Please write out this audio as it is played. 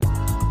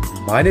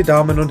Meine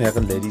Damen und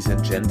Herren, Ladies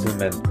and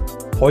Gentlemen,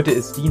 heute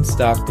ist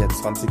Dienstag, der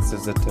 20.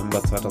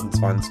 September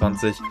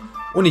 2022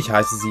 und ich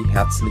heiße Sie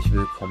herzlich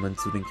willkommen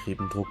zu den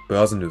Griepentrog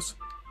Börsen News.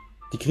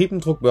 Die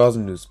Griepentrog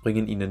Börsen News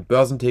bringen Ihnen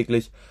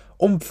börsentäglich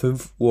um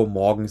 5 Uhr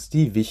morgens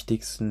die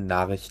wichtigsten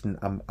Nachrichten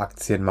am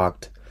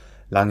Aktienmarkt.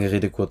 Lange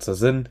Rede, kurzer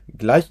Sinn,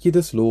 gleich geht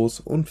es los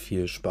und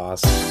viel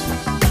Spaß.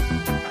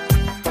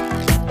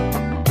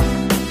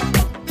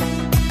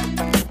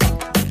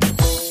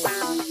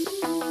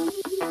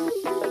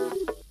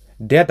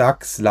 Der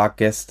DAX lag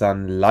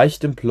gestern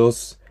leicht im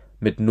Plus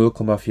mit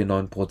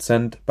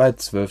 0,49% bei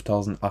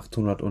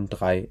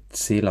 12.803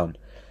 Zählern.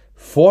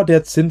 Vor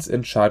der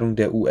Zinsentscheidung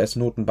der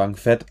US-Notenbank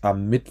FED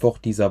am Mittwoch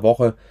dieser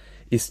Woche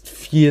ist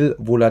viel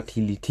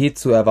Volatilität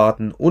zu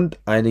erwarten und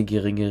eine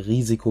geringe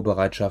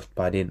Risikobereitschaft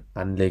bei den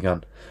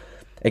Anlegern.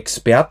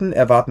 Experten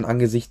erwarten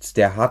angesichts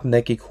der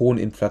hartnäckig hohen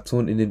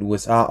Inflation in den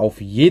USA auf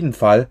jeden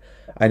Fall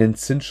einen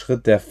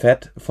Zinsschritt der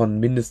FED von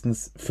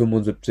mindestens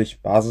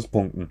 75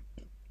 Basispunkten.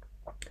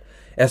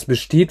 Es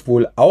besteht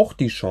wohl auch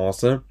die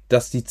Chance,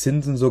 dass die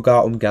Zinsen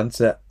sogar um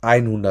ganze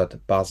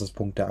 100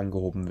 Basispunkte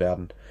angehoben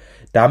werden.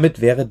 Damit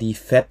wäre die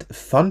Fed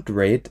Fund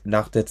Rate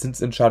nach der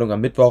Zinsentscheidung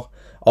am Mittwoch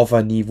auf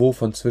ein Niveau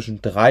von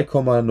zwischen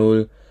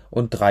 3,0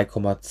 und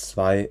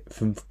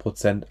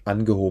 3,25%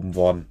 angehoben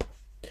worden.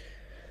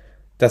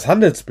 Das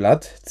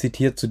Handelsblatt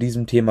zitiert zu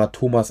diesem Thema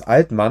Thomas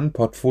Altmann,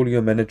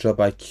 Portfolio Manager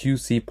bei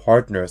QC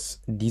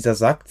Partners. Dieser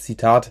sagt,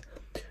 Zitat,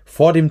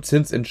 vor dem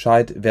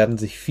Zinsentscheid werden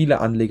sich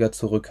viele Anleger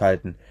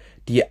zurückhalten.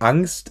 Die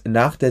Angst,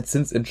 nach der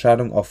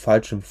Zinsentscheidung auf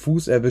falschem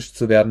Fuß erwischt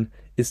zu werden,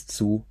 ist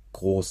zu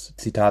groß.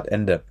 Zitat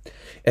Ende.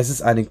 Es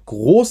ist eine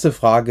große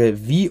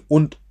Frage, wie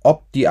und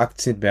ob die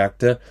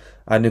Aktienmärkte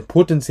eine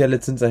potenzielle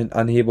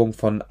Zinsanhebung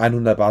von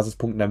 100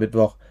 Basispunkten am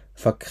Mittwoch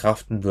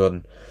verkraften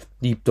würden.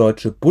 Die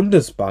Deutsche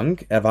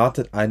Bundesbank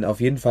erwartet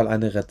auf jeden Fall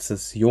eine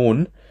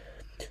Rezession.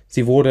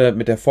 Sie wurde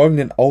mit der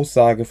folgenden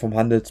Aussage vom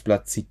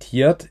Handelsblatt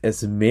zitiert: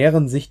 Es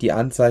mehren sich die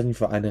Anzeichen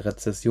für eine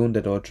Rezession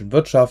der deutschen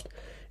Wirtschaft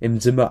im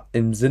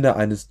Sinne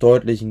eines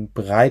deutlichen,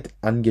 breit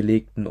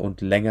angelegten und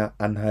länger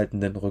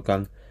anhaltenden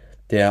Rückgang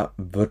der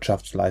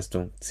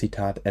Wirtschaftsleistung.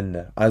 Zitat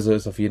Ende. Also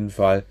ist auf jeden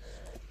Fall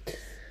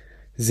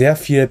sehr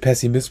viel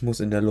Pessimismus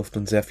in der Luft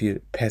und sehr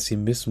viel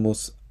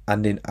Pessimismus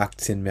an den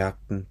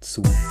Aktienmärkten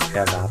zu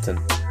erwarten.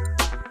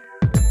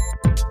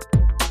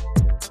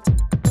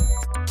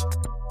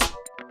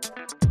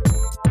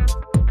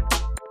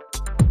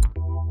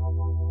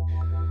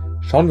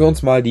 Schauen wir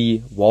uns mal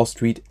die Wall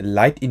Street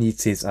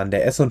Leitindizes an.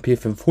 Der S&P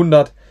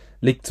 500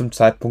 liegt zum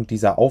Zeitpunkt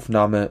dieser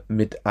Aufnahme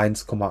mit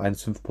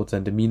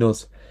 1,15% im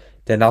Minus.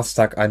 Der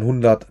Nasdaq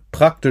 100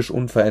 praktisch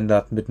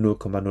unverändert mit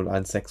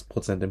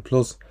 0,016% im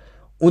Plus.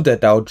 Und der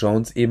Dow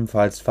Jones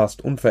ebenfalls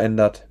fast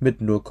unverändert mit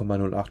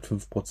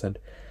 0,085%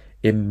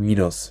 im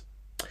Minus.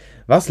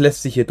 Was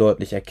lässt sich hier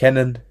deutlich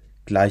erkennen?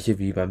 Gleiche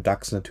wie beim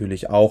DAX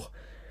natürlich auch.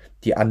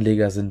 Die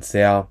Anleger sind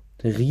sehr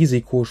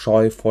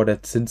risikoscheu vor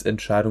der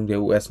Zinsentscheidung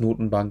der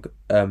US-Notenbank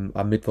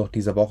am Mittwoch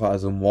dieser Woche,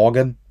 also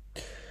morgen.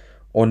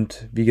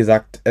 Und wie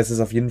gesagt, es ist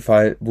auf jeden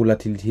Fall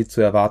Volatilität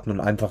zu erwarten und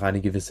einfach eine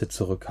gewisse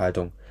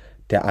Zurückhaltung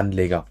der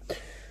Anleger.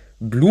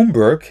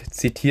 Bloomberg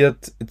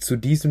zitiert zu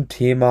diesem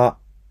Thema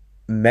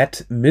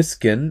Matt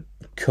Miskin,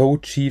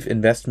 Co-Chief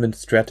Investment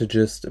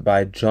Strategist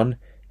bei John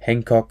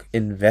Hancock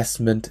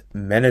Investment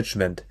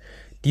Management.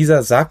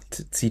 Dieser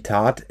sagt,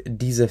 Zitat,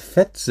 diese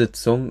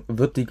FED-Sitzung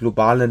wird die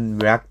globalen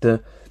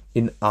Märkte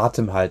in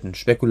Atem halten.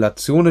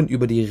 Spekulationen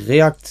über die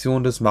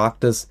Reaktion des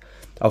Marktes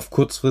auf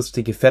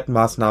kurzfristige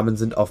FED-Maßnahmen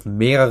sind auf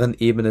mehreren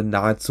Ebenen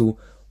nahezu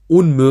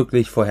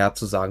unmöglich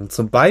vorherzusagen.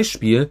 Zum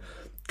Beispiel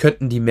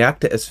könnten die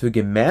Märkte es für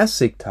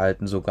gemäßigt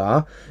halten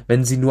sogar,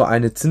 wenn die FED nur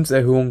eine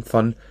Zinserhöhung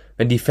von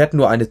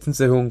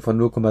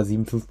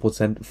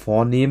 0,75%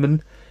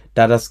 vornehmen,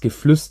 da das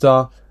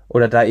Geflüster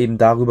oder da eben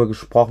darüber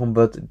gesprochen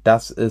wird,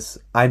 dass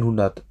es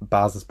 100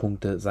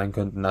 Basispunkte sein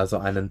könnten, also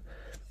einen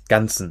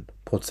ganzen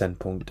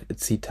Prozentpunkt.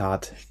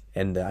 Zitat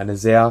Ende. Ein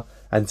sehr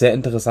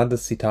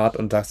interessantes Zitat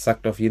und das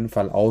sagt auf jeden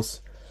Fall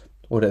aus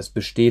oder es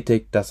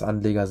bestätigt, dass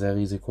Anleger sehr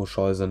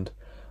risikoscheu sind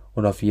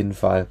und auf jeden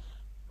Fall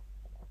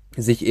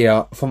sich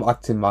eher vom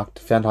Aktienmarkt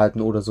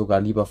fernhalten oder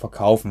sogar lieber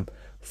verkaufen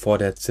vor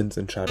der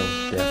Zinsentscheidung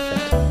der FED.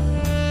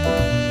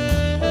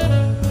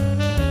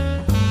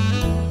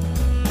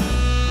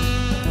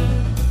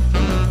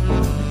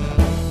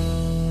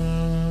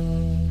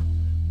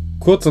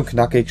 Kurz und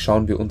knackig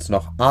schauen wir uns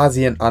noch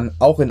Asien an.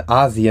 Auch in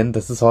Asien,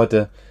 das ist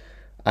heute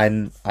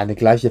eine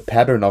gleiche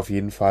Pattern auf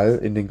jeden Fall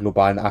in den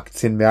globalen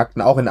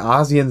Aktienmärkten. Auch in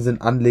Asien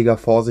sind Anleger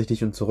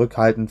vorsichtig und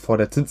zurückhaltend vor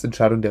der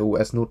Zinsentscheidung der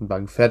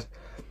US-Notenbank FED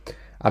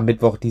am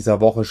Mittwoch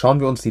dieser Woche.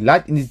 Schauen wir uns die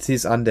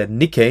Leitindizes an. Der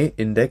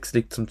Nikkei-Index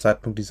liegt zum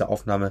Zeitpunkt dieser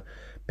Aufnahme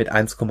mit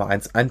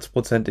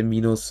 1,11% im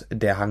Minus.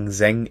 Der Hang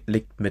Seng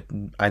liegt mit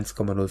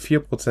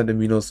 1,04% im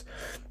Minus.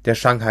 Der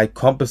Shanghai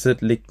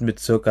Composite liegt mit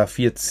circa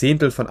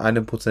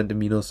 0,4% im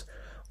Minus.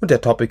 Und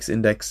der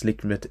Topix-Index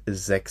liegt mit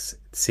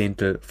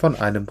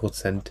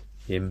 0,6%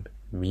 im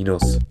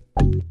Minus.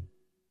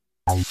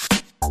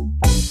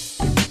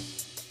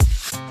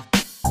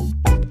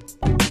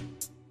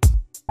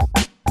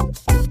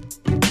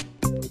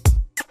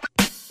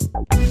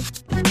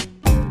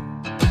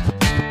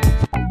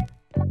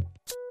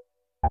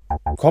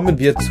 kommen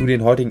wir zu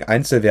den heutigen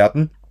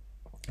Einzelwerten.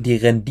 Die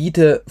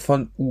Rendite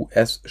von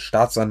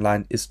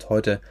US-Staatsanleihen ist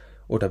heute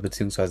oder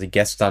beziehungsweise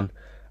gestern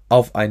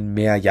auf ein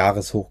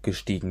Mehrjahreshoch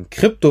gestiegen.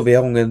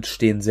 Kryptowährungen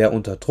stehen sehr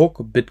unter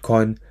Druck.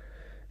 Bitcoin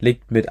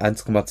liegt mit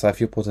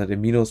 1,24% im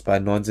Minus bei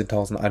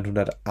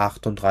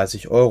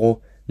 19.138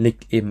 Euro,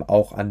 liegt eben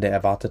auch an der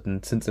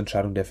erwarteten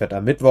Zinsentscheidung der FED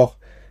am Mittwoch.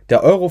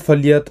 Der Euro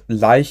verliert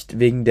leicht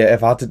wegen der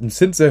erwarteten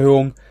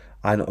Zinserhöhung.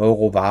 1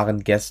 Euro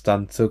waren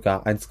gestern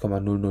ca.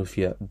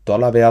 1,004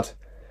 Dollar wert.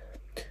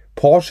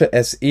 Porsche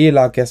SE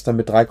lag gestern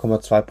mit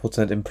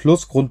 3,2% im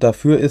Plus. Grund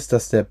dafür ist,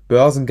 dass der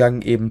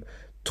Börsengang eben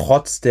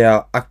trotz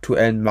der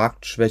aktuellen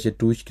Marktschwäche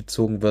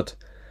durchgezogen wird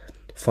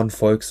von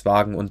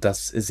Volkswagen und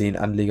das sehen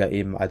Anleger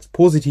eben als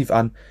positiv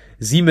an.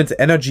 Siemens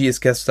Energy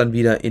ist gestern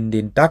wieder in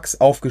den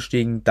DAX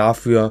aufgestiegen.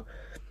 Dafür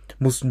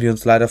mussten wir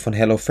uns leider von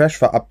HelloFresh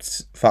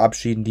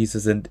verabschieden. Diese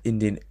sind in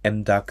den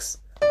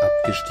MDAX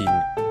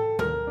abgestiegen.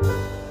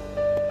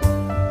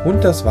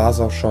 Und das war's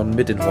auch schon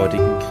mit den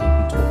heutigen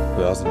Griepentrog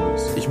Börsen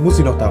News. Ich muss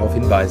Sie noch darauf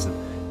hinweisen,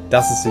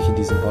 dass es sich in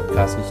diesem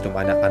Podcast nicht um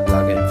eine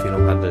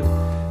Anlageempfehlung handelt.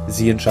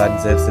 Sie entscheiden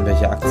selbst, in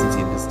welche Aktien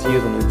Sie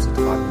investieren und Sie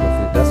tragen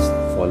dafür das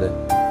volle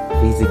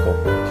Risiko.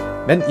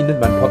 Wenn Ihnen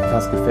mein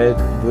Podcast gefällt,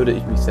 würde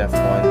ich mich sehr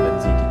freuen, wenn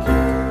Sie die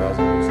Griepentrog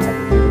Börsen News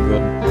abonnieren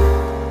würden.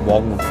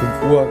 Morgen um 5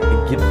 Uhr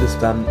gibt es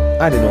dann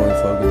eine neue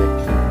Folge der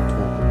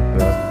Griepentrog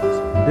Börsen News.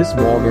 Bis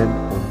morgen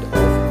und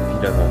auf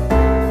Wiederhören.